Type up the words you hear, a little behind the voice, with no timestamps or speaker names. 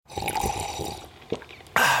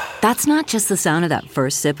That's not just the sound of that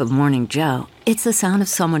first sip of Morning Joe. It's the sound of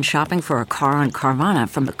someone shopping for a car on Carvana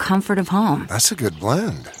from the comfort of home. That's a good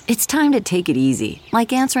blend. It's time to take it easy,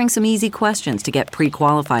 like answering some easy questions to get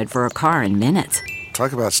pre-qualified for a car in minutes.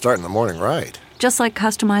 Talk about starting the morning right. Just like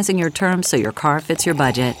customizing your terms so your car fits your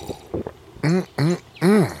budget.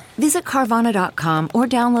 Visit Carvana.com or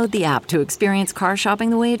download the app to experience car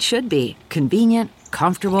shopping the way it should be. Convenient,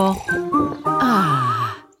 comfortable.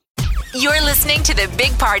 You're listening to the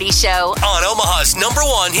Big Party Show on Omaha's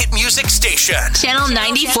 #1 hit music station, Channel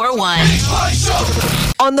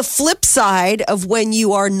 94.1. On the flip side of when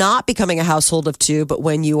you are not becoming a household of two, but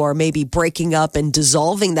when you are maybe breaking up and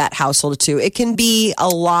dissolving that household of two, it can be a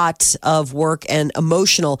lot of work and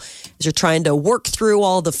emotional as you're trying to work through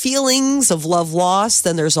all the feelings of love lost.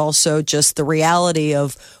 Then there's also just the reality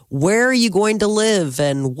of where are you going to live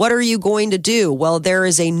and what are you going to do? Well, there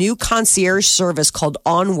is a new concierge service called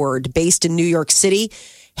Onward based in New York City,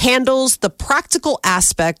 handles the practical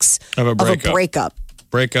aspects of a breakup.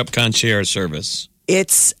 Breakup concierge service.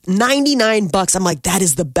 It's $99. I'm like, that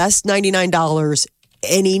is the best $99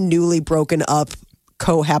 any newly broken up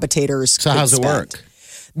cohabitators. So how's it spend. work?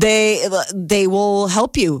 They will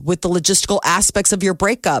help you with the logistical aspects of your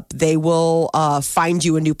breakup. They will find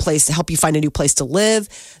you a new place to help you find a new place to live.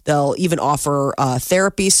 They'll even offer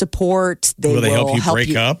therapy support. Will they help you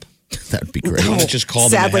break up? That'd be great. Why not just call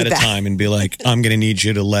them ahead of time and be like, I'm going to need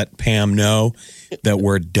you to let Pam know that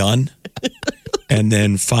we're done and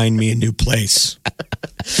then find me a new place.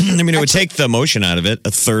 I mean, it would take the emotion out of it.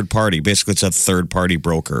 A third party. Basically, it's a third party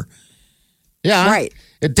broker. Yeah. Right.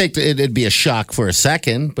 It'd be a shock for a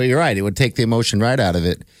second, but you're right. It would take the emotion right out of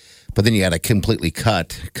it. But then you got to completely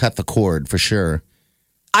cut the cord for sure.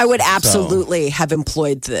 I would absolutely have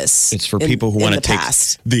employed this. It's for people who want to take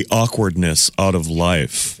the awkwardness out of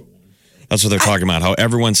life. That's what they're talking about. How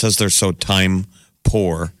everyone says they're so time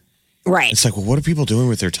poor. Right. It's like, well, what are people doing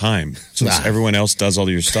with their time? Since everyone else does all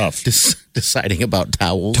your stuff. Deciding about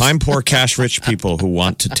towels. Time poor, cash rich people who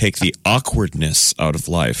want to take the awkwardness out of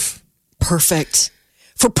life. Perfect.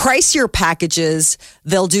 For pricier packages,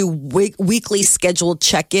 they'll do weekly scheduled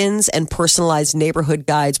check-ins and personalized neighborhood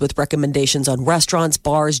guides with recommendations on restaurants,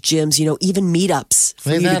 bars, gyms, even meetups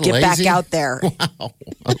for you to get back out there. Wow.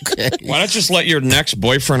 Okay. Why not just let your next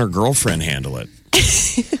boyfriend or girlfriend handle it?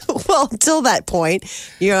 Well, until that point,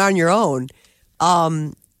 you're on your own.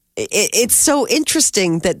 It's so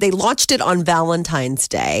interesting that they launched it on Valentine's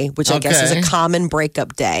Day, which I guess is a common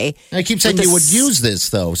breakup day. I keep saying you would use this,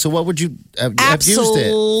 though. So what would you have used it?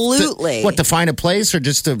 Absolutely. To find a place or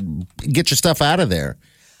just to get your stuff out of there?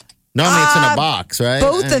 Normally it's in a box, right?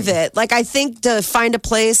 Both of it. Like, I think to find a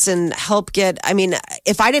place and help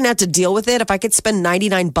if I didn't have to deal with it, if I could spend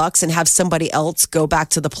 $99 and have somebody else go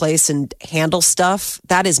back to the place and handle stuff,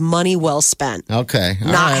 that is money well spent. Okay.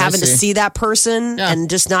 Not having to see that person and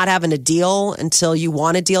just not having a deal until you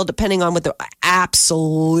want a deal, depending on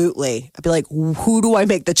absolutely. I'd be like, who do I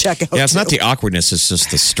make the check out Yeah, it's to? not the awkwardness, it's just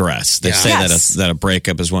the stress. They say that a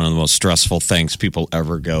breakup is one of the most stressful things people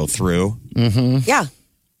ever go through. Mm-hmm. Yeah.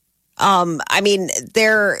 Think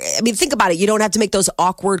about it. You don't have to make those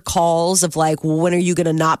awkward calls of like, well, when are you going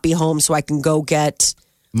to not be home so I can go get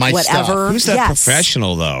my whatever? Stuff. Who's that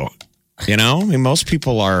professional, though? Most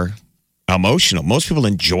people are emotional. Most people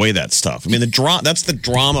enjoy that stuff. I mean, that's the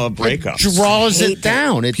drama of breakups. It draws it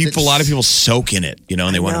down. A lot of people soak in it,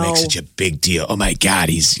 and they want to make such a big deal. Oh my God,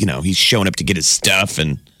 he's showing up to get his stuff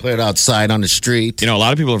and play it outside on the street. A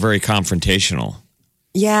lot of people are very confrontational.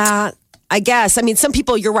 Yeah. I guess. Some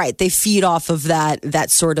people, you're right. They feed off of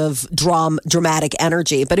that sort of dramatic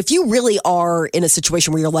energy. But if you really are in a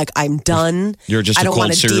situation where you're like, I'm done. You're just a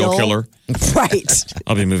cold serial killer. Right.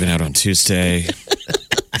 I'll be moving out on Tuesday.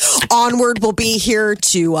 Onward will be here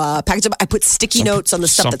to package up. I put sticky notes on the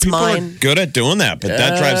stuff that's mine. Some people are good at doing that, but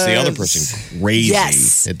that drives the other person crazy.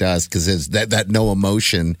 Yes. It does, because it's that no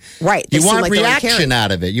emotion. Right. You want reaction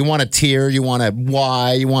out of it. You want a tear. You want a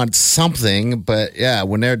why. You want something. But yeah,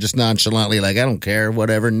 when they're just nonchalantly like, I don't care,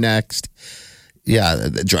 whatever, next. Yeah,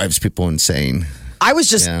 that drives people insane. I was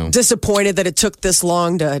just disappointed that it took this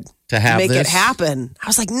long to make it happen. I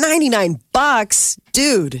was like, $99,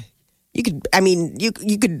 dude. You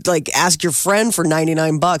could like ask your friend for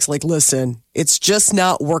 $99. Like, listen, it's just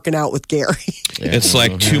not working out with Gary. It's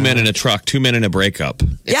like 2 men in a truck, 2 men in a breakup.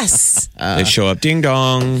 Yes. They show up, ding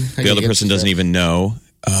dong. The other person doesn't even know.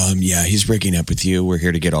 He's breaking up with you. We're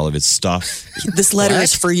here to get all of his stuff. This letter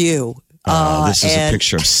is for you. This is a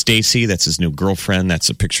picture of Stacy. That's his new girlfriend. That's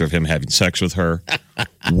a picture of him having sex with her.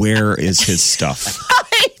 Where is his stuff?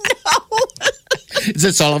 I know. Is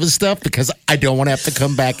this all of his stuff? Because I don't want to have to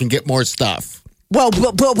come back and get more stuff. Well,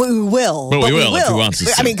 but we will. But we will if he wants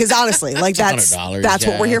us to. I mean, because honestly, like that's $100,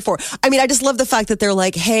 what we're here for. I mean, I just love the fact that they're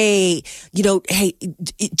like, hey, do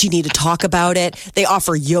you need to talk about it? They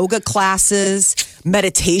offer yoga classes,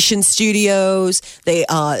 meditation studios. They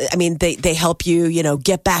help you,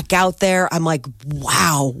 get back out there. I'm like,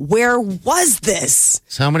 wow, where was this?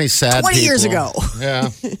 So many sad 20 years people. ago. Yeah.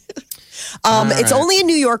 It's only in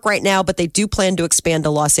New York right now, but they do plan to expand to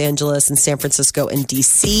Los Angeles and San Francisco and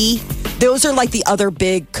DC. Those are like the other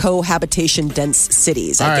big cohabitation dense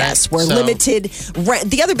cities, I guess, where limited rent.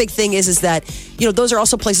 The other big thing is that, those are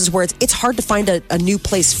also places where it's hard to find a new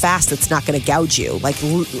place fast that's not going to gouge you. Like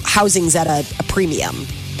housing's at a premium.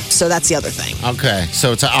 So that's the other thing. Okay.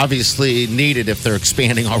 So it's obviously needed if they're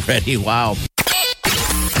expanding already. Wow.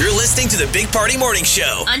 You're listening to the Big Party Morning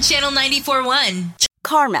Show on Channel 94.1.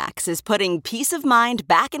 CarMax is putting peace of mind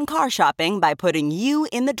back in car shopping by putting you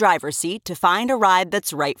in the driver's seat to find a ride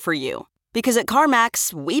that's right for you. Because at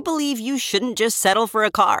CarMax, we believe you shouldn't just settle for a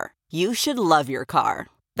car. You should love your car.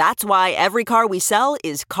 That's why every car we sell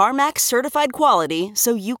is CarMax certified quality,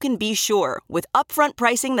 so you can be sure with upfront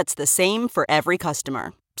pricing that's the same for every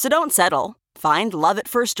customer. So don't settle. Find love at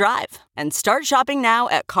first drive and start shopping now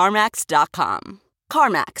at CarMax.com.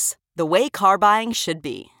 CarMax, the way car buying should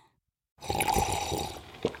be.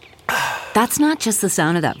 That's not just the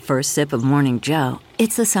sound of that first sip of Morning Joe.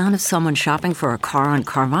 It's the sound of someone shopping for a car on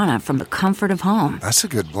Carvana from the comfort of home. That's a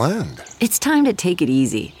good blend. It's time to take it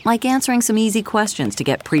easy, like answering some easy questions to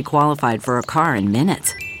get pre-qualified for a car in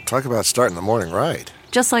minutes. Talk about starting the morning right.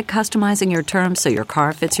 Just like customizing your terms so your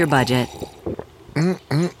car fits your budget.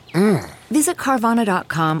 Visit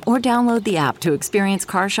Carvana.com or download the app to experience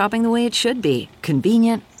car shopping the way it should be.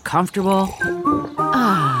 Convenient, comfortable.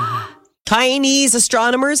 Chinese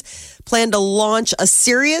astronomers plan to launch a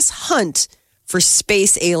serious hunt for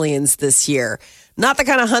space aliens this year. Not the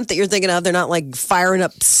kind of hunt that you're thinking of. They're not like firing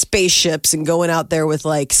up spaceships and going out there with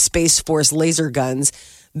like Space Force laser guns.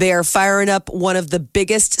 They are firing up one of the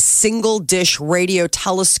biggest single dish radio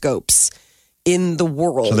telescopes in the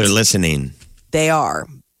world. So they're listening. They are.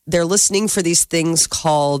 They're listening for these things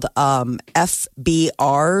called FBRs,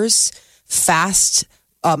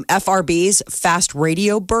 FRBs, fast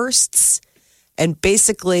radio bursts. And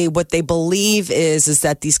basically what they believe is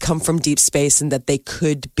that these come from deep space and that they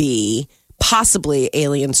could be possibly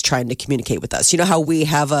aliens trying to communicate with us. You know how we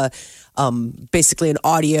have basically an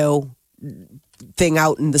audio thing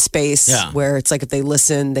out in the space where it's like if they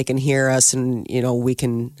listen, they can hear us and, we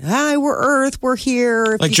can, hi, we're Earth, we're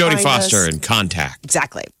here. Like Jodie Foster in Contact.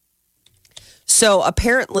 Exactly. So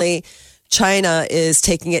apparently China is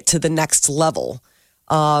taking it to the next level.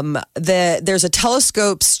 There's a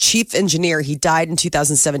telescope's chief engineer. He died in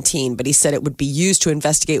 2017, but he said it would be used to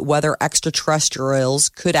investigate whether extraterrestrials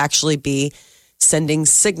could actually be sending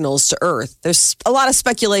signals to Earth. There's a lot of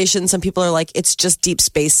speculation. Some people are like, it's just deep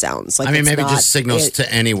space sounds. Like maybe just signals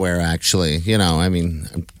to anywhere, actually.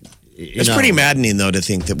 It's pretty maddening, though, to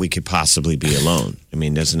think that we could possibly be alone. I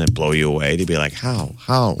mean, doesn't it blow you away to be like,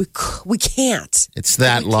 how? We can't. It's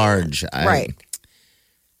that large. Right.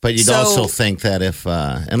 But you'd also think that if,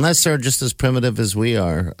 unless they're just as primitive as we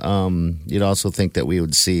are, you'd also think that we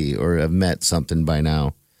would see or have met something by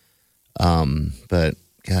now. But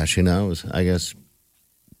gosh, who knows? I guess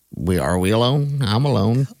are we alone? I'm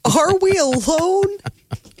alone. Are we alone?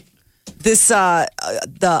 This,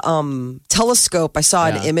 telescope, I saw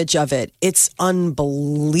an image of it. It's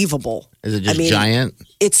unbelievable. Is it just giant?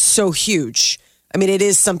 It's so huge. I mean, it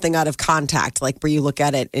is something out of Contact, like where you look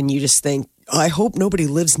at it and you just think, I hope nobody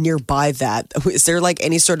lives nearby that. Is there like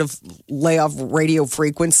any sort of layoff radio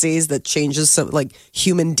frequencies that changes some like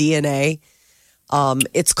human DNA?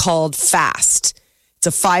 It's called FAST. It's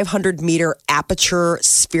a 500-meter aperture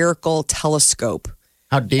spherical telescope.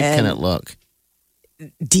 How deep can it look?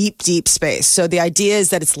 Deep, deep space. So the idea is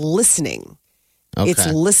that it's listening. Okay. It's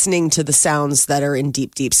listening to the sounds that are in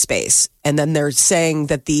deep, deep space. And then they're saying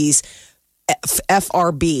that these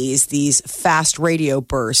FRBs, these fast radio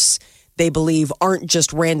bursts, they believe aren't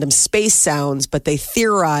just random space sounds, but they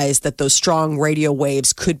theorize that those strong radio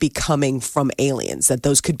waves could be coming from aliens, that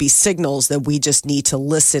those could be signals that we just need to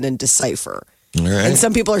listen and decipher. All right. And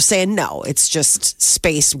some people are saying, no, it's just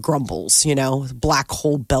space grumbles, black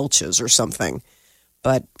hole belches or something.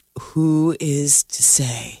 But who is to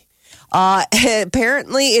say?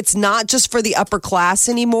 Apparently, it's not just for the upper class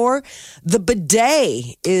anymore. The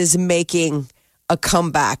bidet is making a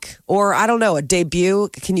comeback, or I don't know, a debut.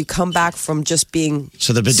 Can you come back from just being...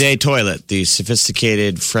 So the bidet toilet, the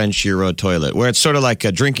sophisticated French Euro toilet, where it's sort of like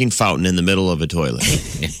a drinking fountain in the middle of a toilet.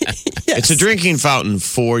 Yes. It's a drinking fountain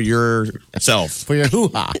for yourself. For your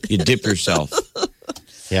hoo-ha. You dip yourself.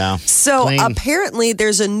 Yeah. So Clean. apparently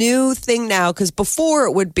there's a new thing now because before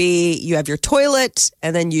it would be you have your toilet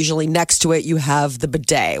and then usually next to it you have the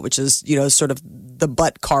bidet, which is, sort of the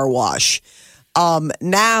butt car wash.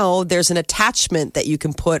 Now there's an attachment that you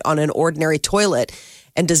can put on an ordinary toilet.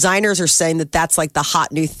 And designers are saying that that's like the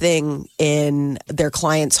hot new thing in their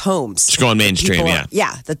clients' homes. It's going mainstream,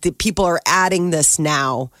 Yeah, that the people are adding this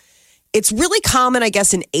now. It's really common, I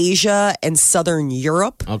guess, in Asia and Southern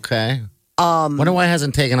Europe. Okay. Wonder why it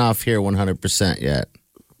hasn't taken off here 100% yet.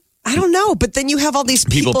 I don't know, but then you have all these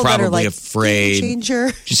people that probably are like afraid,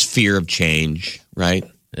 changer. just fear of change, right?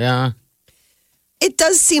 Yeah. It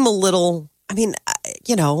does seem a little. I mean, I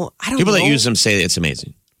don't People know. that use them say it's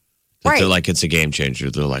amazing. That Right. They're like, it's a game changer.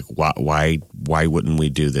 They're like, why wouldn't we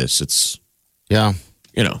do this? It's, Yeah.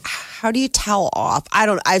 How do you towel off? I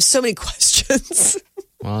have so many questions.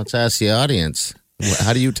 Well, let's ask the audience.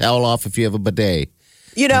 How do you towel off if you have a bidet?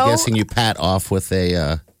 I'm guessing you pat off with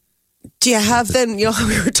a do you have then? We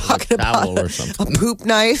were talking towel about or something. a poop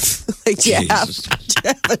knife. Like, do you have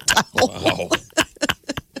a towel? wow.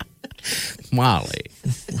 Molly.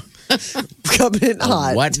 Coming in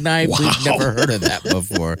hot. What knife? We've never heard of that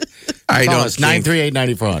before. I Call don't us think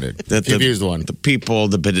 938-9400. that If you've used one. the people,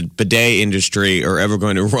 the bidet industry are ever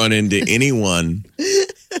going to run into anyone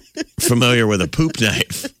familiar with a poop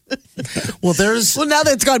knife. Well, there's Well, now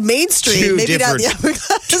that it's gone mainstream, Two maybe not different- the other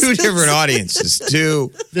classes. Two different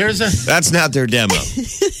audiences. That's not their demo.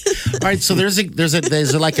 all right. So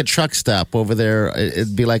there's like a truck stop over there.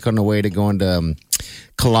 It'd be like on the way to going to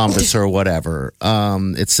Columbus or whatever.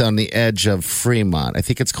 It's on the edge of Fremont. I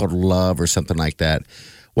think it's called Love or something like that.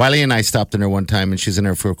 Wiley and I stopped in there one time, and she's in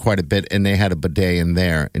there for quite a bit, and they had a bidet in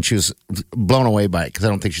there, and she was blown away by it because I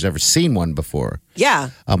don't think she's ever seen one before.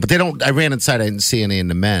 Yeah. But they don't. I ran inside. I didn't see any in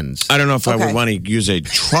the men's. I don't know if I Okay. would want to use a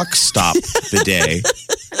truck stop bidet.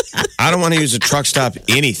 I don't want to use a truck stop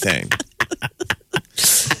anything. Oh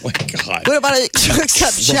my God. What about a truck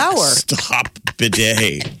stop shower? Stop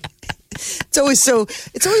bidet. It's always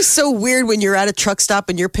so weird when you're at a truck stop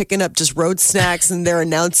and you're picking up just road snacks and they're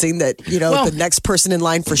announcing that the next person in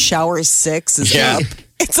line for shower 6 is Yeah. up.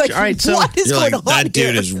 It's like, All right, so what is You're going like, on that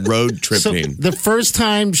dude here? is road So tripping. the first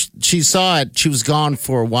time she saw it, she was gone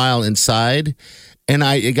for a while inside. And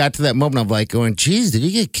it got to that moment of like going, geez, did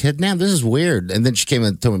you get kidnapped? This is weird. And then she came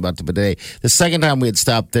and told me about the bidet. The second time we had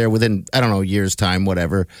stopped there within, I don't know, a year's time,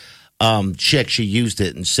 whatever, she actually used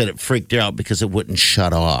it and said it freaked her out because it wouldn't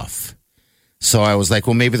shut off. So I was like,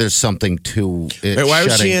 well, maybe there's something to it. Wait, why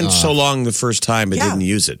was she shutting in off. so long the first time but Yeah. didn't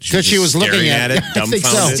use it? Because she was just looking staring at it, I think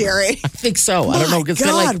so. dumbfounded. Staring. I think so. I don't know. My Because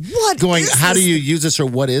they're like God, what going, is how do this? you use this or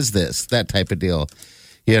what is this? That type of deal.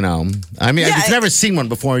 I mean, Yeah, if you've never seen one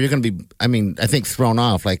before, you're going to be, I think thrown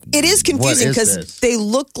off. Like, It is confusing what is because this? they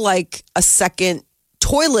look like a second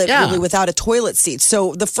toilet, Yeah. really, without a toilet seat.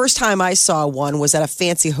 So the first time I saw one was at a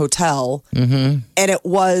fancy hotel, and it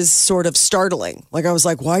was sort of startling. Like, I was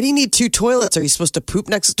like, why do you need 2 toilets? Are you supposed to poop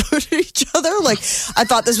next door to each other? Like, I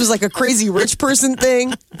thought this was like a crazy rich person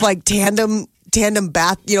thing, like tandem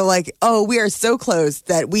bath, like, oh, we are so close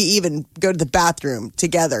that we even go to the bathroom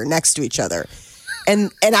together next to each other.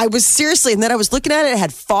 And I was seriously, and then I was looking at it. It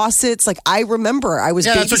had faucets. Like, I remember I was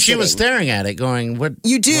Yeah, that's what she babysitting. was staring at it, going, "What?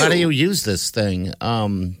 You do. Why do you use this thing?"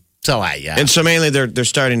 And so mainly they're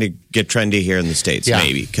starting to get trendy here in the States, Yeah.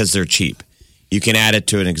 maybe, because they're cheap. You can add it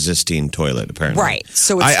to an existing toilet, apparently. Right.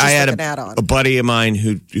 So it's just I had like an add-on. a buddy of mine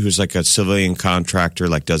who's like a civilian contractor,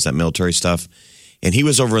 like does that military stuff. And he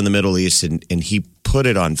was over in the Middle East and he put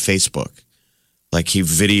it on Facebook. Like he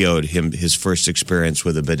videoed his first experience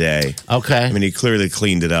with a bidet. Okay. I mean, he clearly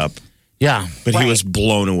cleaned it up, Yeah, but he was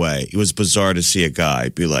blown away. It was bizarre to see a guy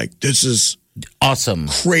be like, this is awesome.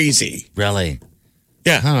 crazy. Really?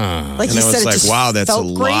 Yeah. Like And you I was said, it like, just wow, that's a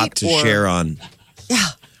felt great, lot to or- share on. Yeah.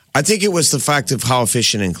 I think it was the fact of how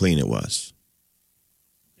efficient and clean it was.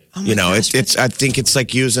 Oh my gosh, it's. I think it's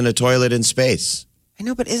like using a toilet in space. I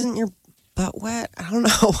know, but isn't your butt wet? I don't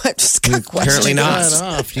know. I just got Apparently questions. not. Cut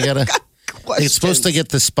it off. You gotta. It's supposed to get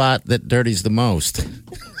the spot that dirties the most.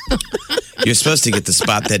 You're supposed to get the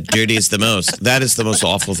spot that dirties the most. That is the most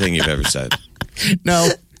awful thing you've ever said. No,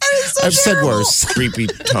 I've said worse. Creepy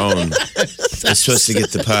tone. You're supposed to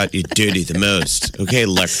get the part you dirty the most. Okay,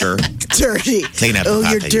 Lecter. dirty. Clean up the Oh,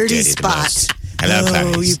 part your that you dirty dirty the spot. most. Hello, Oh,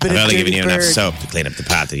 Clarice. you've been I've a only given dirty you enough bird. soap to clean up the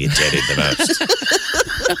part that you dirtied the most.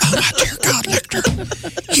 Oh, my dear God,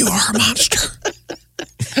 Lecter. You are a monster.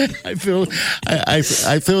 I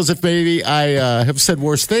feel as if maybe I have said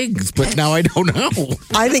worse things, but now I don't know.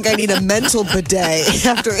 I think I need a mental bidet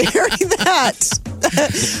after hearing that.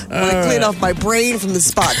 I want to clean off my brain from the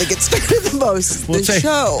spot that gets dirty the most. We'll the take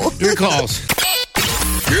show. your calls.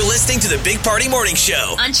 You're listening to the Big Party Morning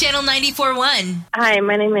Show. On Channel 94.1. Hi,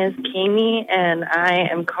 my name is Kami, and I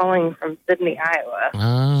am calling from Sydney, Iowa.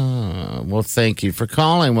 Oh, well, thank you for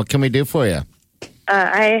calling. What can we do for you?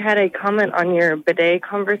 I had a comment on your bidet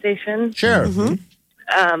conversation. Sure.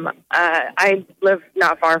 I live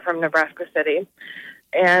not far from Nebraska City,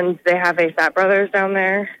 and they have a Fat Brothers down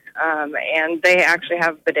there, and they actually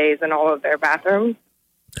have bidets in all of their bathrooms.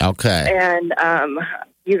 Okay. And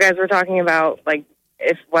you guys were talking about, like,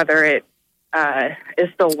 whether it is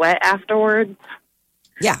still wet afterwards.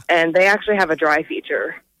 Yeah. And they actually have a dry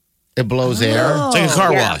feature. It blows air. It's like a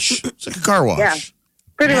car Yeah. wash. It's like a car wash. Yeah.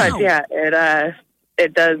 Pretty much, yeah.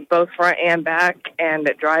 It does both front and back, and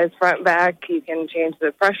it dries front and back. You can change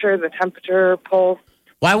the pressure, the temperature, pulse.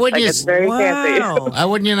 Why wouldn't Like, you? it's very fancy. Why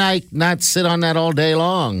wouldn't you not sit on that all day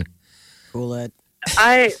long? Cool it.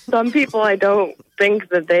 Some people, I don't think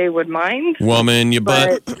that they would mind. Woman, your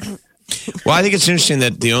butt. But Well, I think it's interesting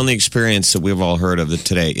that the only experience that we've all heard of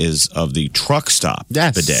today is of the truck stop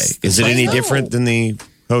Yes. bidet. Is it any different than the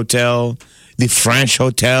hotel, the French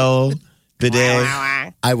hotel bidet?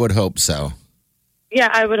 I would hope so. yeah,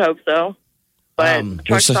 I would hope so. But truck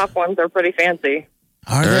what's the- stop ones are pretty fancy.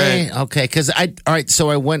 Are they? Okay, because all right, so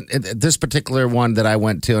I went, this particular one that I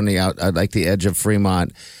went to on like the edge of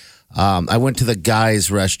Fremont, I went to the guys'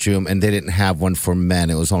 restroom and they didn't have one for men.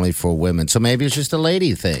 It was only for women. So maybe it's just a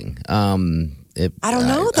lady thing. I don't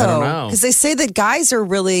know, though. I don't know. Because they say that guys are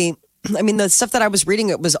really, I mean, the stuff that I was reading,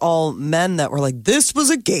 it was all men that were like, this was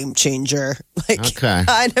a game changer. Like, Okay.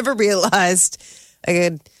 I never realized I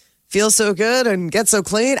could feel so good and get so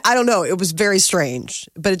clean. I don't know. It was very strange,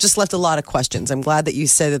 but it just left a lot of questions. I'm glad that you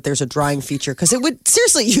say that there's a drying feature because it would,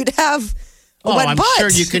 seriously, you'd have a wet I'm butt. sure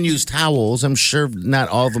you can use towels. I'm sure not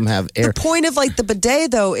all of them have air. The point of like the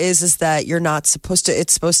bidet though is that you're not supposed to.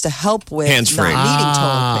 It's supposed to help with Hands-free. not needing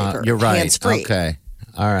toilet paper. You're right. Hands free. Okay.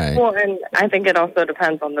 All right. Well, and I think it also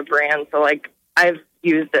depends on the brand. So, like, I've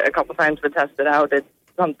used it a couple times to test it out. It's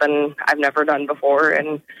something I've never done before.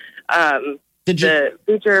 And the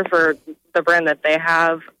feature for the brand that they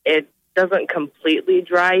have, it doesn't completely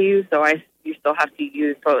dry you. So you still have to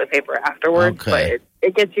use toilet paper afterwards. Okay. But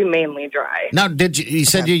it gets you mainly dry. Now, you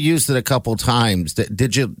said you used it a couple times.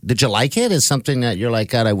 Did you like it? Is something that you're like,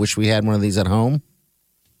 God, I wish we had one of these at home?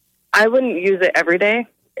 I wouldn't use it every day.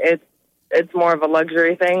 It's more of a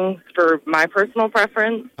luxury thing for my personal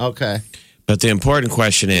preference. Okay. But the important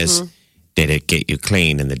question is, did it get you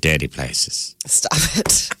clean in the dirty places? Stop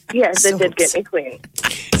it. Yes, So it did get me clean.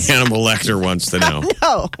 Hannibal Lecter wants to know.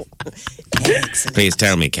 No. Please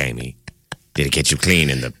tell me, Kami, did it get you clean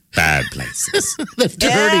in the bad places? The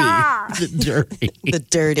dirty. The dirty. The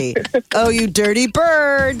dirty. Oh, you dirty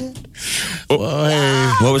bird.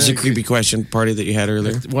 What was the creepy question party that you had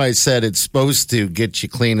earlier? Why I said it's supposed to get you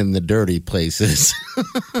clean in the dirty places.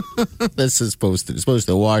 This is supposed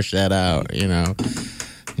to wash that out, you know.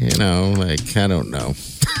 Like, I don't know.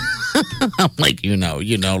 I'm like, like.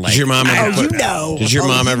 Did your mom ever, Did your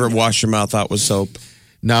mom ever wash your mouth out with soap?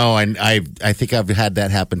 No, I think I've had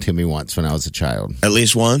that happen to me once when I was a child. At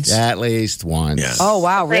least once? At least once. Yeah. Oh,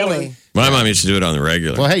 wow, really? My mom used to do it on the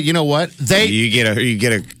regular. Well, hey, you know what?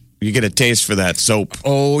 You get a taste for that soap.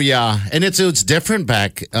 Oh yeah, and it's different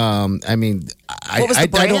back. I mean, What was the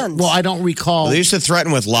brand? I don't recall. They used to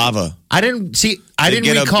threaten with lava. I didn't They'd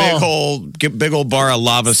recall. get a big old bar of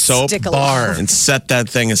lava soap Stick a bar. and set that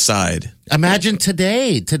thing aside. Imagine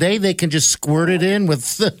today. Today they can just squirt it in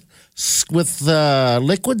with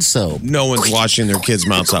liquid soap. No one's washing their kids'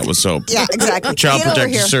 mouths out with soap. Yeah, exactly. Child Get over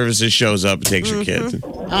Protective here. Services shows up and takes your kid.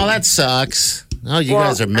 Oh, that sucks. Oh, you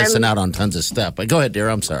guys are missing out on tons of stuff. But go ahead, dear.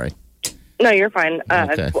 I'm sorry. No, you're fine.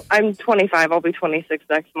 Okay. I'm 25. I'll be 26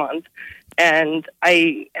 next month. And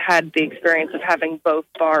I had the experience of having both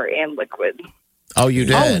bar and liquid. Oh, you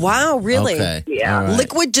did? Oh, wow, really? Okay. Yeah. All right.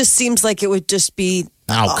 Liquid just seems like it would just be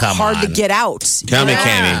Oh, come hard to on. get out. Tell me,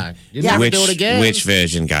 Yeah. Kami, You never which, do it again. which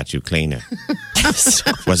version got you cleaner?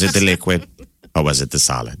 Was it the liquid or was it the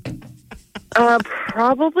solid?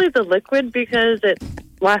 Probably the liquid because it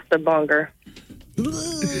lasted longer.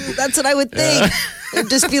 Ooh, that's what I would think. It'd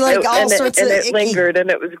just be like all sorts of it icky. lingered and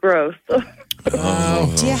it was gross.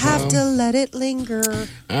 Do you have to let it linger?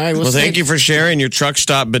 All right. Well, thank you for sharing your truck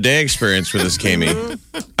stop bidet experience with us, Kami.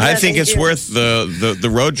 I think it's worth the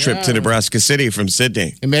road trip to Nebraska City from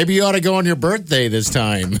Sydney. And maybe you ought to go on your birthday this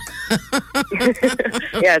time.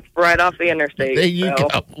 Yeah, it's right off the interstate. There you so.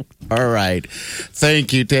 go. All right.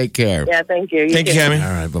 Thank you. Take care. Yeah, thank you. Thank you, too. Kami. All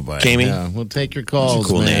right, bye-bye. Kami? Yeah, we'll take your calls, That's a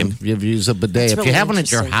cool man. name. If you use a bidet. That's If really you have one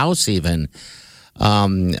at your interesting. house even,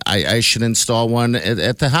 I should install one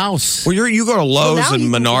at the house. Well, you go to Lowe's now and you-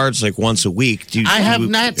 Menards like once a week. Do you, I have you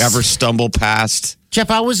not- ever stumble past? Jeff,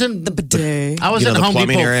 I was in The bidet. I was You know, at the Home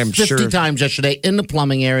plumbing Depot area, I'm 50 sure. times yesterday in the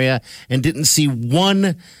plumbing area and didn't see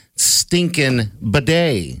one stinking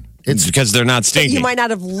bidet. It's because they're not stinking. You might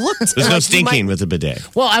not have looked. There's no like, you stinking might- with a bidet.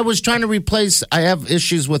 Well, I was trying to replace. I have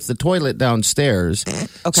issues with the toilet downstairs,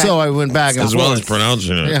 Okay. so I went back and As well as forth.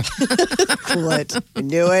 pronouncing it. Yeah. Cool it. I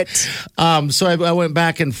knew it. So I went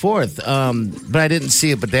back and forth, but I didn't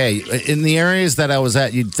see a bidet in the areas that I was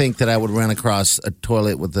at. You'd think that I would run across a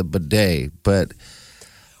toilet with a bidet, but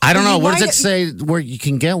I don't Well, know. you Where does might- it say where you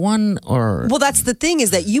can get one? Or Well, that's the thing is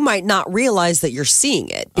that you might not realize that you're seeing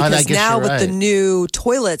it I because guess now you're with the right. new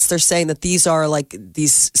toilets, they're saying that these are like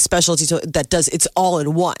these specialty that does it's all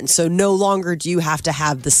in one. So no longer do you have to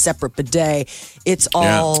have the separate bidet. It's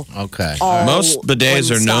all okay. all Most bidets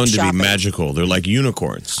are one-stop known to be shopping. magical. They're like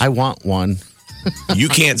unicorns. I want one. You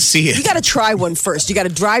can't see it. You got to try one first. You got to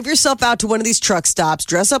drive yourself out to one of these truck stops,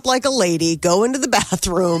 dress up like a lady, go into the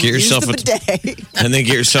bathroom, Get yourself use the bidet. and then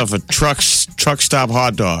get yourself a truck stop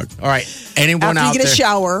hot dog. All right. Anyone After out you get there? a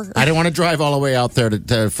shower. I don't want to drive all the way out there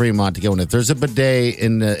to Fremont to get one. If there's a bidet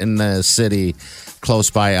in the city close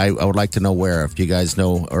by, I would like to know where. If you guys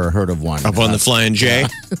know or heard of one, Up on the Flying J.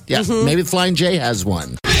 yeah, Mm-hmm. maybe Flying J has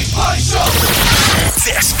one.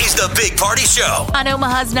 This is the Big Party Show. On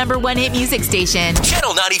Omaha's #1 hit music station.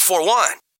 Channel 94.1.